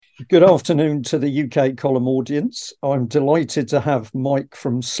Good afternoon to the UK column audience. I'm delighted to have Mike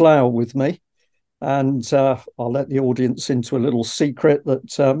from Slough with me. And I'll let the audience into a little secret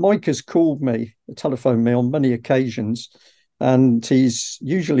that Mike has called me, telephoned me on many occasions, and he's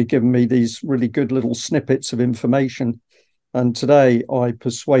usually given me these really good little snippets of information. And today I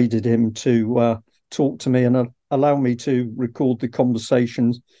persuaded him to talk to me and allow me to record the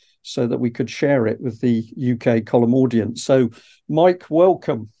conversation so that we could share it with the UK column audience. So, Mike,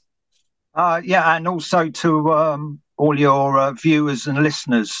 welcome. Yeah, and also to all your viewers and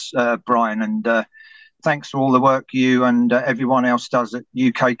listeners, Brian, and thanks for all the work you and everyone else does at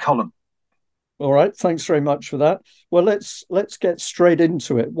UK Column. All right, thanks very much for that. Well, let's get straight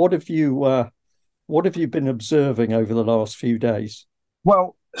into it. What have you been observing over the last few days?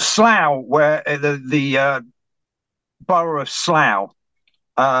 Well, Slough, where the borough of Slough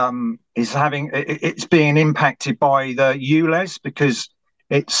it's being impacted by the ULEZ because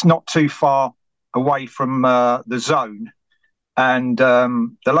it's not too far away from the zone, and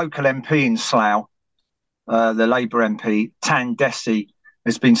the local MP in Slough, the Labour MP Tan Desi,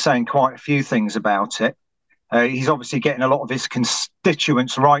 has been saying quite a few things about it. He's obviously getting a lot of his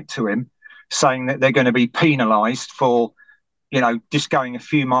constituents right to him, saying that they're going to be penalised for, just going a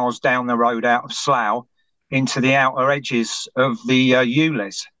few miles down the road out of Slough into the outer edges of the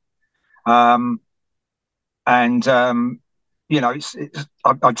ULEZ.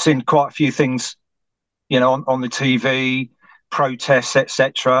 I've seen quite a few things, on the TV, protests,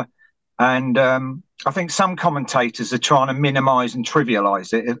 etc. And I think some commentators are trying to minimise and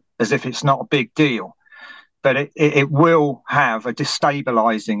trivialise it as if it's not a big deal. But it will have a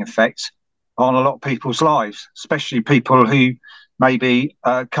destabilising effect on a lot of people's lives, especially people who maybe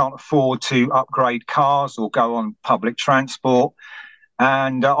can't afford to upgrade cars or go on public transport.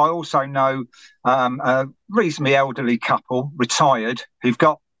 And I also know a reasonably elderly couple, retired, who've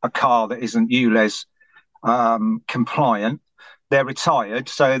got a car that isn't ULEZ compliant. They're retired,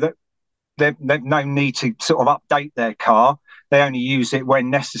 so that they've no need to sort of update their car. They only use it when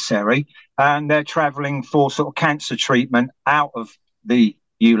necessary. And they're travelling for sort of cancer treatment out of the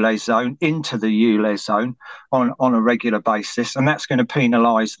ULEZ zone into the ULEZ zone on a regular basis. And that's going to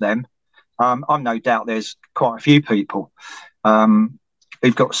penalise them. I'm no doubt there's quite a few people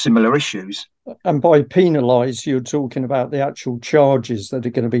who've got similar issues. And by penalise, you're talking about the actual charges that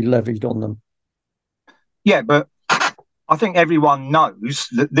are going to be levied on them. Yeah, but I think everyone knows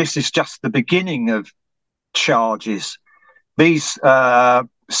that this is just the beginning of charges. These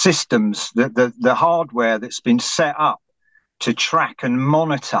systems, the hardware that's been set up to track and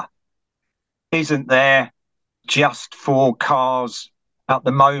monitor isn't there just for cars at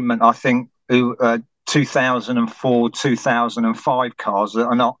the moment. I think 2004, 2005 cars that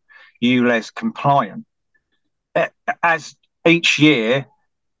are not ULEZ compliant. As each year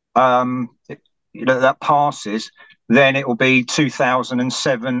that passes, then it will be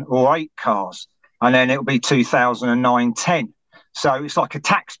 2007 or 8 cars, and then it will be 2009, 10. So it's like a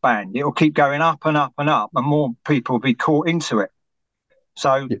tax band. It will keep going up and up and up, and more people will be caught into it.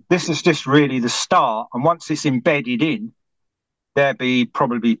 So this is just really the start. And once it's embedded in, there'll be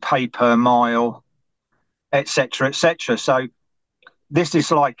probably pay per mile, etc., etc. So this is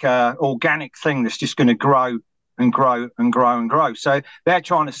like an organic thing that's just going to grow and grow and grow and grow. So they're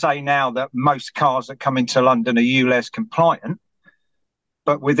trying to say now that most cars that come into London are ULEZ compliant,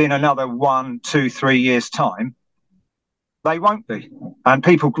 but within another 1, 2, 3 years' time, they won't be. And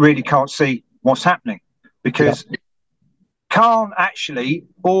people really can't see what's happening because Khan actually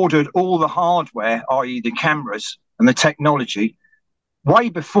ordered all the hardware, i.e. the cameras and the technology, way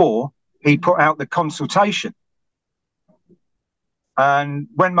before he put out the consultation. And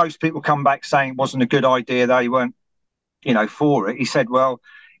when most people come back saying it wasn't a good idea, they weren't, for it. He said, well,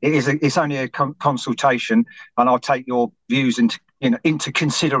 it's only a consultation and I'll take your views into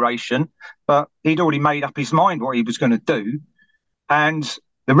consideration. But he'd already made up his mind what he was going to do. And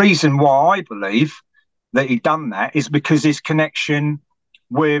the reason why I believe that he'd done that is because his connection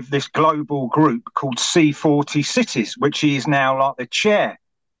with this global group called C40 Cities, which he is now like the chair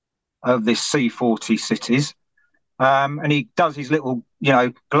of this C40 Cities. And he does his little,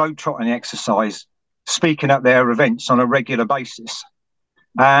 globetrotting exercise, speaking at their events on a regular basis.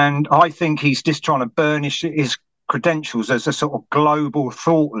 And I think he's just trying to burnish his credentials as a sort of global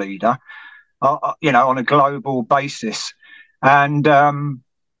thought leader, on a global basis. And I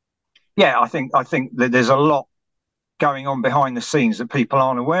think that there's a lot going on behind the scenes that people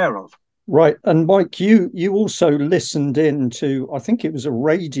aren't aware of. Right. And Mike, you also listened in to, I think it was a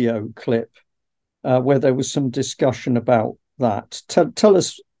radio clip where there was some discussion about that. Tell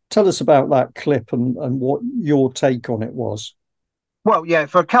us about that clip and what your take on it was. Well, yeah,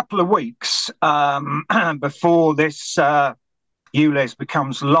 for a couple of weeks before this ULEZ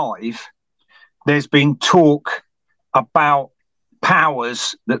becomes live, there's been talk about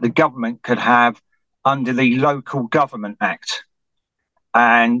powers that the government could have under the Local Government Act.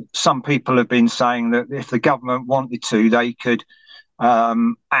 And some people have been saying that if the government wanted to, they could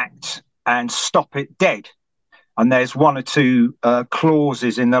act and stop it dead. And there's one or two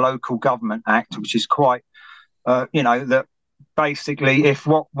clauses in the Local Government Act, which is quite, that basically if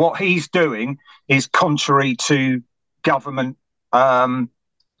what he's doing is contrary to government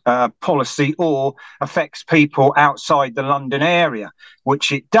policy or affects people outside the London area,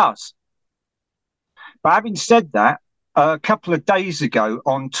 which it does. But having said that, a couple of days ago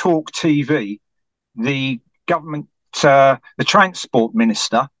on Talk TV, the government, the transport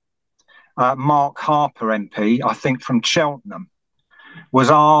minister, Mark Harper MP, I think from Cheltenham,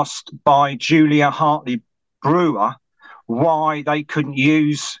 was asked by Julia Hartley Brewer why they couldn't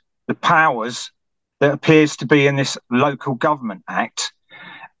use the powers that appears to be in this Local Government Act.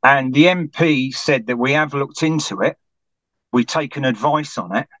 And the MP said that we have looked into it, we've taken advice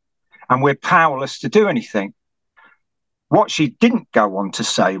on it, and we're powerless to do anything. What she didn't go on to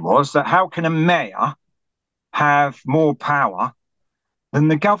say was that how can a mayor have more power than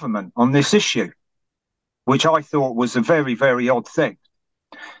the government on this issue, which I thought was a very, very odd thing.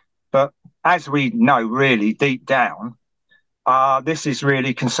 But as we know, really deep down, this is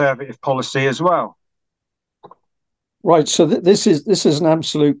really conservative policy as well. Right. So this is an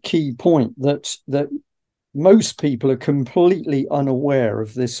absolute key point that most people are completely unaware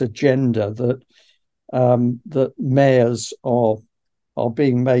of this agenda that mayors are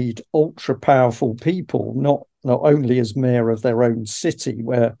being made ultra powerful people, not only as mayor of their own city,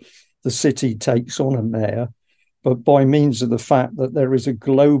 where the city takes on a mayor, but by means of the fact that there is a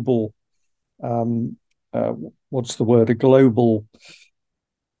global, a global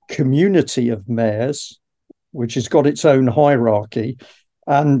community of mayors, which has got its own hierarchy,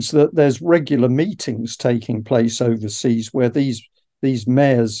 and that there's regular meetings taking place overseas where these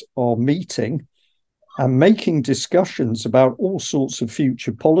mayors are meeting and making discussions about all sorts of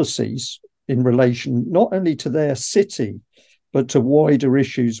future policies in relation not only to their city, but to wider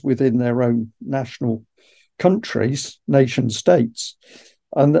issues within their own national countries, nation states.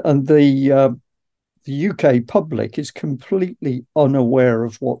 And the UK public is completely unaware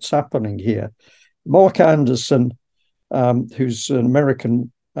of what's happening here. Mark Anderson, who's an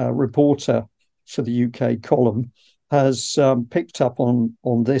American reporter for the UK column, has picked up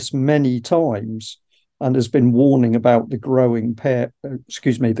on this many times and has been warning about the growing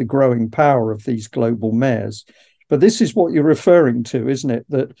power of these global mayors. But this is what you're referring to, isn't it?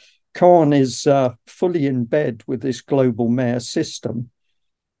 That Khan is fully in bed with this global mayor system,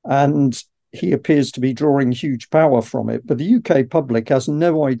 and he appears to be drawing huge power from it. But the UK public has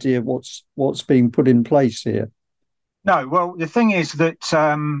no idea what's being put in place here. No, well, the thing is that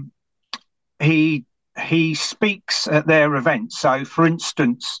he speaks at their events. So, for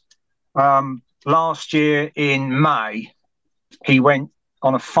instance, last year in May, he went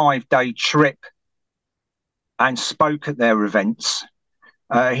on a 5-day trip and spoke at their events.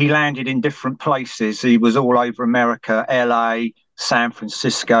 He landed in different places. He was all over America, LA, San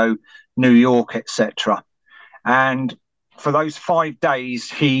Francisco, New York, etc. And for those 5 days,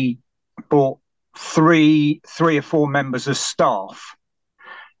 he brought three or four members of staff,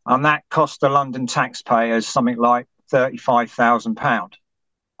 and that cost the London taxpayers something like £35,000.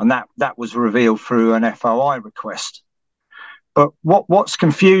 And that was revealed through an FOI request. But what's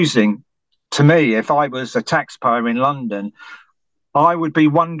confusing to me, if I was a taxpayer in London, I would be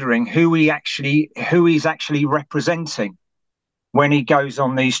wondering who he's actually representing when he goes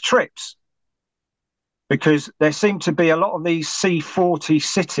on these trips. Because there seem to be a lot of these C40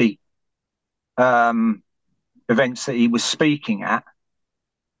 city events that he was speaking at,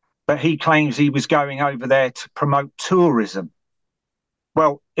 but he claims he was going over there to promote tourism.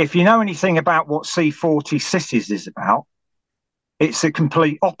 Well, if you know anything about what C40 cities is about, it's the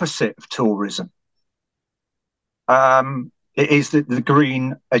complete opposite of tourism. It is the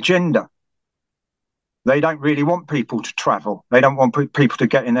green agenda. They don't really want people to travel. They don't want people to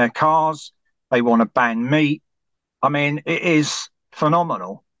get in their cars. They want to ban meat. I mean, it is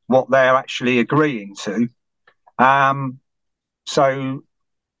phenomenal what they're actually agreeing to. So,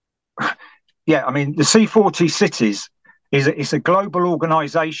 yeah, I mean, the C40 cities it's a global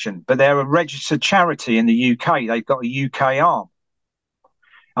organisation, but they're a registered charity in the UK. They've got a UK arm,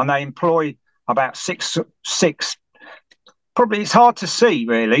 and they employ about six. Probably it's hard to see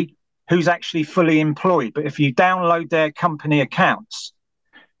really who's actually fully employed, but if you download their company accounts,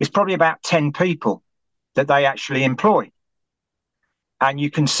 it's probably about 10 people that they actually employ. and you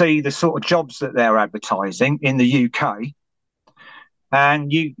can see the sort of jobs that they're advertising in the UK.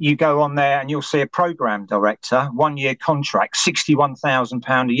 And you go on there and you'll see a program director, 1 year contract,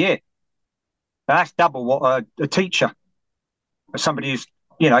 £61,000 a year. Now, that's double what a teacher, somebody who's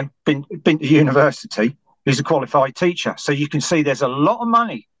been to university, who's a qualified teacher. So you can see there's a lot of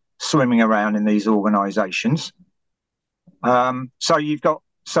money swimming around in these organisations. So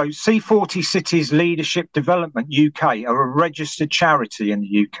C40 Cities Leadership Development UK are a registered charity in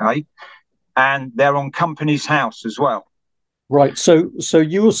the UK, and they're on Companies House as well. Right. So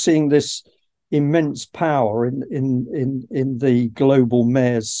you're seeing this immense power in the global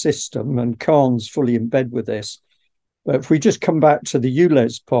mayor's system, and Khan's fully in bed with this. But if we just come back to the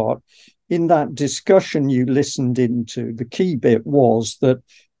ULEZ part, in that discussion you listened into, the key bit was that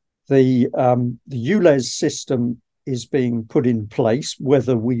the ULEZ system is being put in place,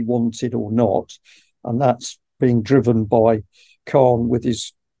 whether we want it or not, and that's being driven by Khan with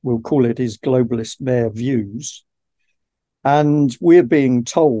his, we'll call it his globalist mayor views. And we're being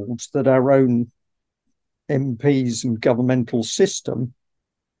told that our own MPs and governmental system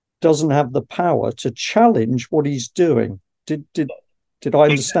doesn't have the power to challenge what he's doing. Did I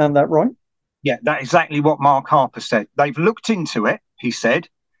understand that right? Yeah, that's exactly what Mark Harper said. They've looked into it, he said,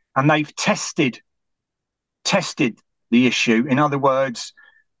 and they've tested the issue. In other words,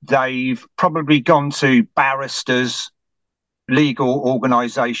 they've probably gone to barristers, legal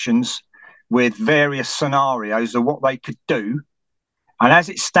organisations, with various scenarios of what they could do. And as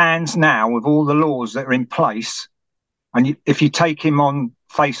it stands now, with all the laws that are in place, and if you take him on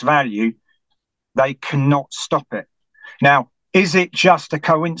face value, they cannot stop it. Now, is it just a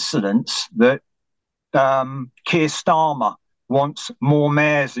coincidence that Keir Starmer wants more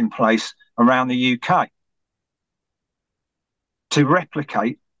mayors in place around the UK to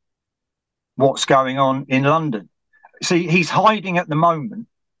replicate what's going on in London? See, he's hiding at the moment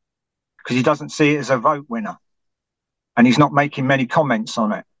because he doesn't see it as a vote winner, and he's not making many comments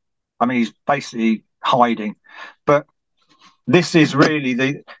on it. I mean, he's basically hiding. But this is really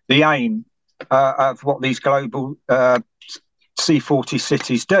the aim of what these global C40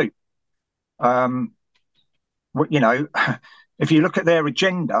 cities do. If you look at their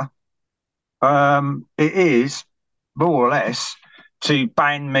agenda, it is more or less to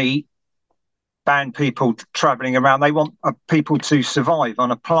ban meat, ban people travelling around. They want people to survive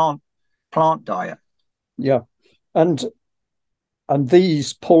on a plant diet. Yeah, and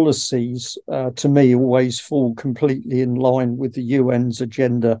these policies, to me, always fall completely in line with the UN's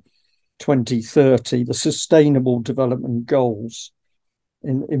Agenda 2030, the Sustainable Development Goals.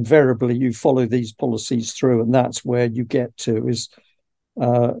 Invariably, you follow these policies through, and that's where you get to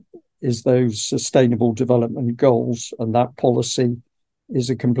is those Sustainable Development Goals, and that policy is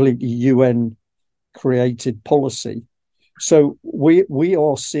a completely UN created policy. So we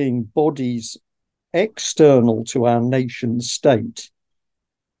are seeing bodies external to our nation state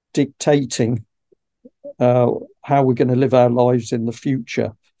dictating how we're going to live our lives in the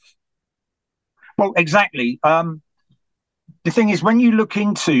future. Well, exactly. The thing is, when you look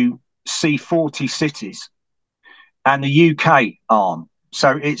into C40 cities and the UK arm,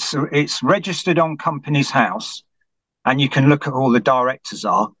 so it's registered on Companies House, and you can look at all the directors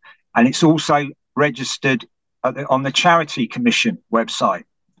are, and it's also registered on the Charity Commission website.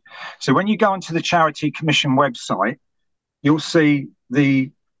 So when you go onto the Charity Commission website, you'll see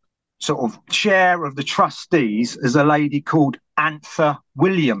the sort of chair of the trustees is a lady called Antha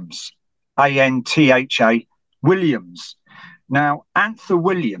Williams, Antha Williams. Now, Antha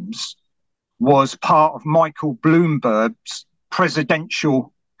Williams was part of Michael Bloomberg's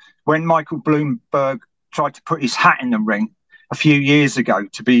presidential, when Michael Bloomberg tried to put his hat in the ring a few years ago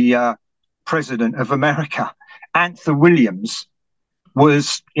to be president of America. Antha Williams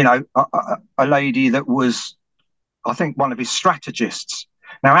was, a lady that was, I think, one of his strategists.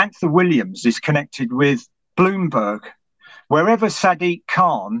 Now, Antha Williams is connected with Bloomberg. Wherever Sadiq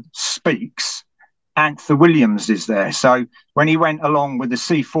Khan speaks, Antha Williams is there. So when he went along with the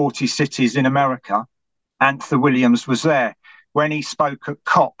C40 cities in America, Antha Williams was there. When he spoke at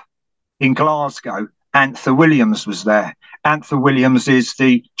COP in Glasgow, Antha Williams was there. Antha Williams is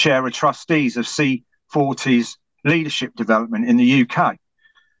the chair of trustees of C40's leadership development in the UK.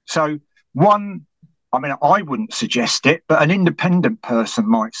 So I wouldn't suggest it, but an independent person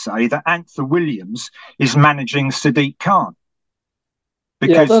might say that Antha Williams is managing Sadiq Khan.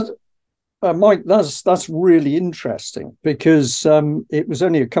 Because Mike, that's really interesting, because it was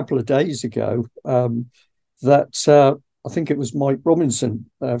only a couple of days ago that I think it was Mike Robinson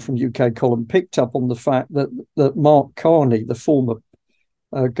from UK Column picked up on the fact that Mark Carney, the former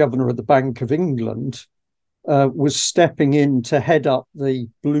governor of the Bank of England, was stepping in to head up the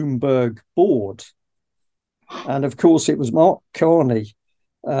Bloomberg board. And of course, it was Mark Carney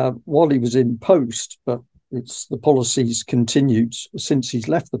while he was in post, but it's the policies continued since he's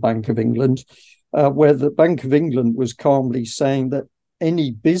left the Bank of England, where the Bank of England was calmly saying that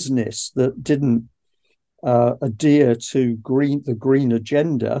any business that didn't adhere to the green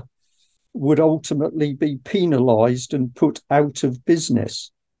agenda would ultimately be penalised and put out of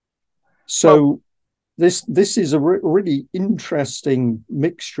business. So this is a really interesting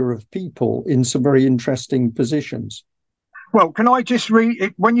mixture of people in some very interesting positions. Well, can I just read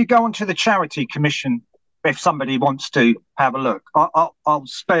it? When you go onto the Charity Commission, if somebody wants to have a look, I'll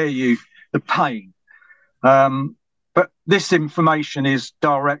spare you the pain. But this information is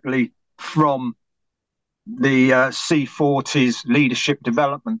directly from the C40's leadership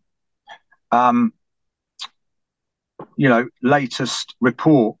development, latest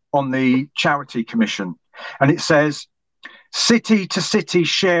report on the Charity Commission. And it says, city to city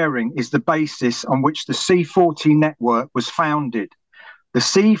sharing is the basis on which the C40 network was founded. The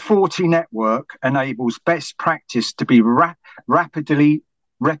C40 network enables best practice to be rapidly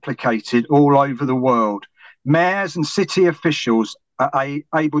replicated all over the world. Mayors and city officials are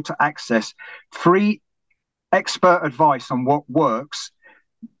able to access free expert advice on what works,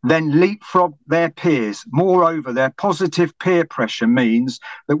 then leapfrog their peers. Moreover, their positive peer pressure means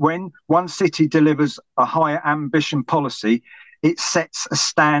that when one city delivers a higher ambition policy, it sets a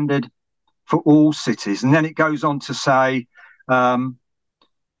standard for all cities. And then it goes on to say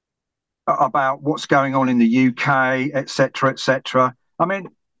about what's going on in the UK, etc., etc. I mean,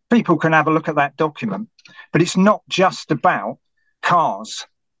 people can have a look at that document, but it's not just about cars.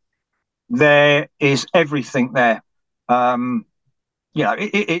 There is everything there. And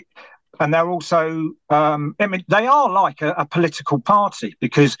they're also, they are like a political party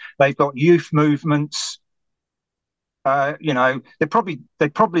because they've got youth movements. They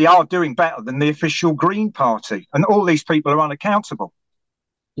probably are doing better than the official Green Party, and all these people are unaccountable.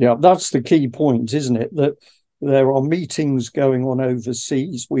 Yeah, that's the key point, isn't it? That there are meetings going on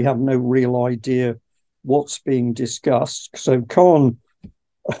overseas. We have no real idea what's being discussed. So Khan,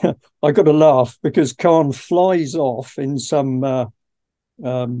 I got to laugh because Khan flies off in some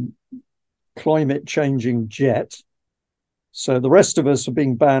climate changing jet. So the rest of us are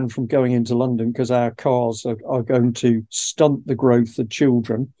being banned from going into London because our cars are going to stunt the growth of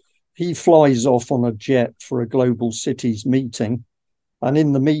children. He flies off on a jet for a global cities meeting. And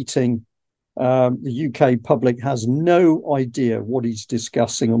in the meeting, the UK public has no idea what he's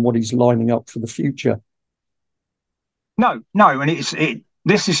discussing and what he's lining up for the future. No, and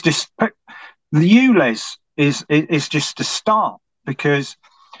this is just the ULEZ is just a start because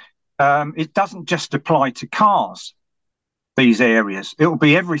it doesn't just apply to cars. These areas, it will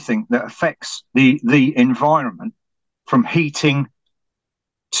be everything that affects the environment, from heating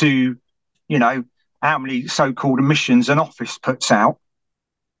to how many so-called emissions an office puts out,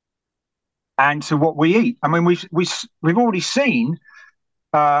 and to what we eat. I mean, we've already seen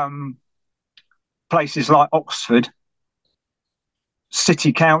places like Oxford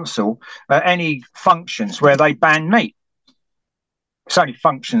City Council any functions where they ban meat. It's only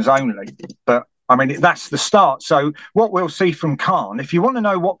functions only, but I mean that's the start. So what we'll see from Khan, if you want to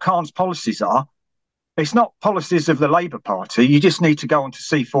know what Khan's policies are, it's not policies of the Labour Party. You just need to go on to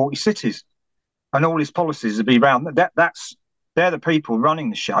C40 cities, and all his policies will be around that. They're the people running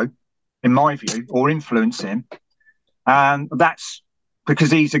the show, in my view, or influence him, and that's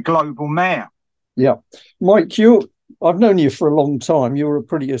because he's a global mayor. Yeah, Mike, I've known you for a long time. You're a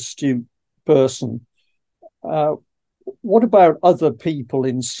pretty astute person. What about other people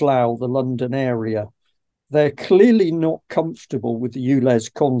in Slough, the London area? They're clearly not comfortable with the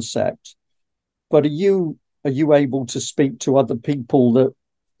ULEZ concept, but are you able to speak to other people that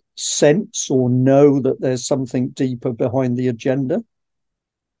sense or know that there's something deeper behind the agenda?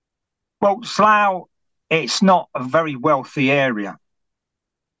 Well, Slough, it's not a very wealthy area.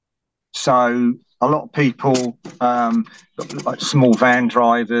 So a lot of people, like small van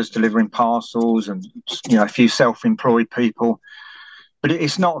drivers delivering parcels and, a few self-employed people, but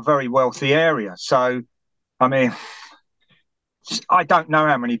it's not a very wealthy area. So, I mean, I don't know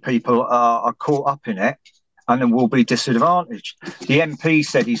how many people are caught up in it and then will be disadvantaged. The MP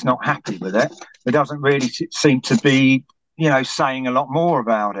said he's not happy with it. It doesn't really seem to be, saying a lot more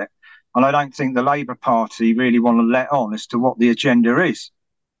about it. And I don't think the Labour Party really want to let on as to what the agenda is.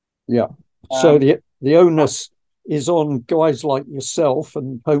 Yeah. So the onus is on guys like yourself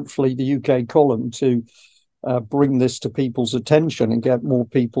and hopefully the UK column to bring this to people's attention and get more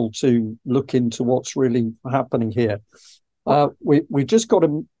people to look into what's really happening here. We just got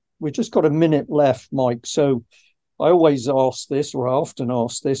a we've just got a minute left, Mike. So I always ask this, or I often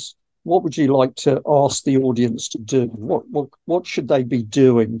ask this: what would you like to ask the audience to do? What should they be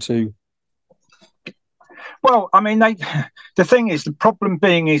doing to? Well, I mean, the thing is, the problem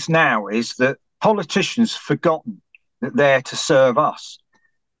being is now is that politicians have forgotten that they're to serve us.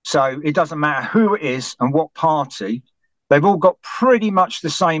 So it doesn't matter who it is and what party, they've all got pretty much the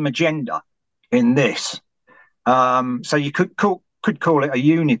same agenda in this. So you could call it a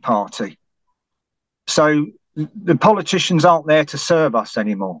uni party. So the politicians aren't there to serve us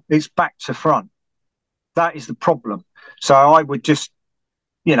anymore. It's back to front. That is the problem. So I would just,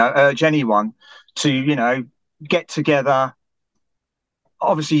 urge anyone to, get together.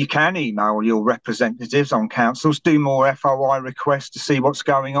 Obviously, you can email your representatives on councils, do more FOI requests to see what's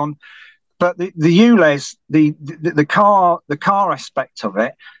going on. But the ULEZ, the car aspect of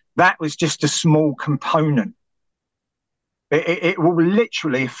it, that was just a small component. It will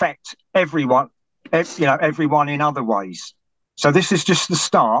literally affect everyone, everyone in other ways. So this is just the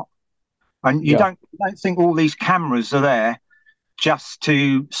start, and you don't think all these cameras are there just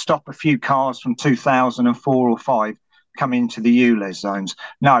to stop a few cars from 2004 or 5 coming into the ULEZ zones.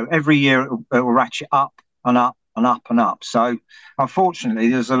 No, every year it will ratchet up and up and up and up. So unfortunately,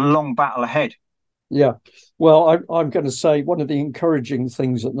 there's a long battle ahead. Yeah. Well, I'm going to say one of the encouraging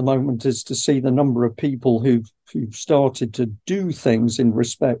things at the moment is to see the number of people who've started to do things in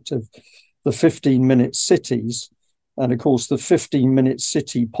respect of the 15-minute cities. And of course, the 15-minute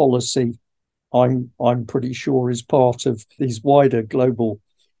city policy, I'm pretty sure, is part of these wider global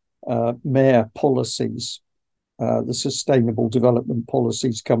mayor policies, the sustainable development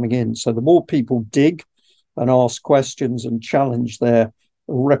policies coming in. So the more people dig and ask questions and challenge their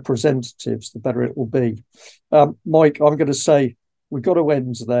representatives, the better it will be. Mike, I'm going to say we've got to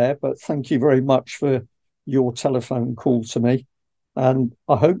end there, but thank you very much for your telephone call to me. And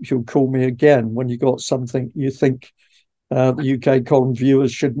I hope you'll call me again when you got something you think the UK Column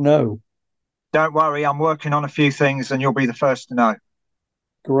viewers should know. Don't worry, I'm working on a few things and you'll be the first to know.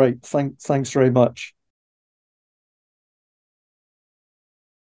 Great. Thanks very much.